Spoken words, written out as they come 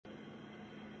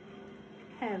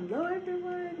Hello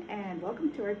everyone, and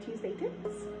welcome to our Tuesday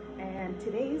tips. And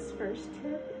today's first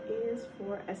tip is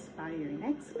for aspiring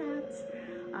expats,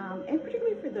 and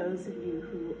particularly for those of you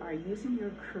who are using your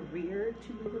career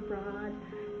to move abroad.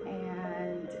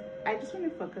 And I just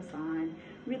want to focus on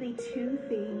really two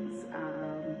things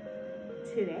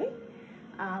today.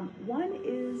 One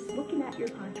is looking at your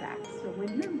contracts. So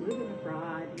when you're moving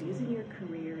abroad, using your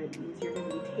career, it means you're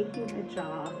going to be taking a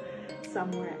job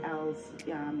somewhere else.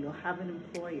 You'll have an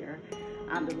employer.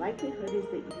 The likelihood is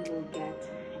that you will get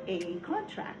a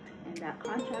contract, and that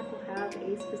contract will have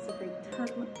a specific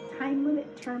term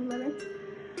limit.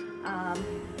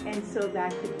 And so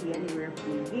that could be anywhere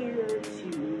from a year to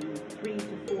 3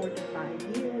 to 4 to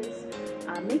 5 years.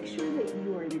 Make sure that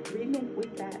you are in agreement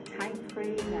with that time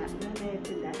frame, that limit,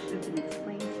 and that should have been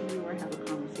explained to you or have a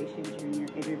conversation during your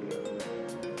interview.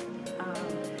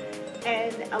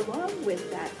 And along with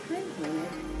that time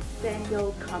limit, then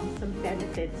there'll come some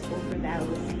benefits over that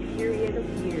period of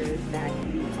years that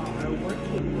you are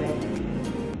working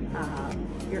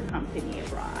with your company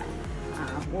abroad,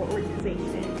 or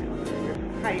organization, or your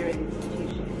higher ed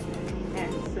institution.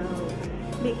 And so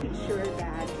making sure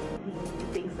that the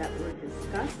things that were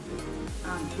discussed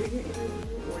during your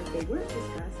interview, or if they weren't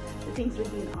discussed, the things that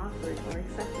are being offered are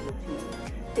acceptable to you.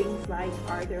 Things like,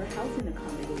 are there housing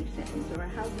accommodations or a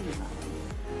housing allowance?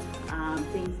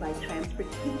 Things like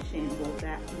transportation, will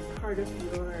that be part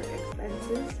of your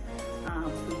expenses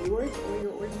for yours or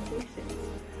your organization?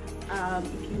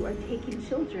 If you are taking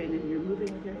children and you're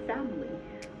moving with your family,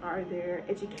 are there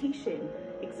education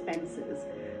expenses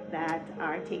that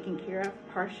are taken care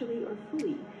of partially or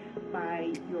fully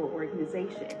by your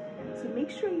organization? So make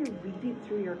sure you're reading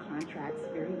through your contracts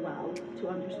very well to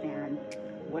understand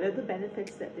what are the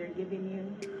benefits that they're giving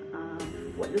you,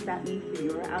 what does that mean for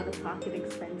your out-of-pocket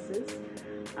expenses,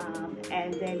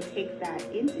 and then take that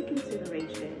into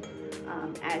consideration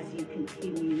as you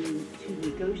continue to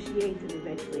negotiate and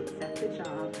eventually accept the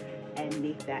job and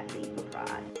make that leap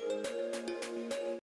abroad.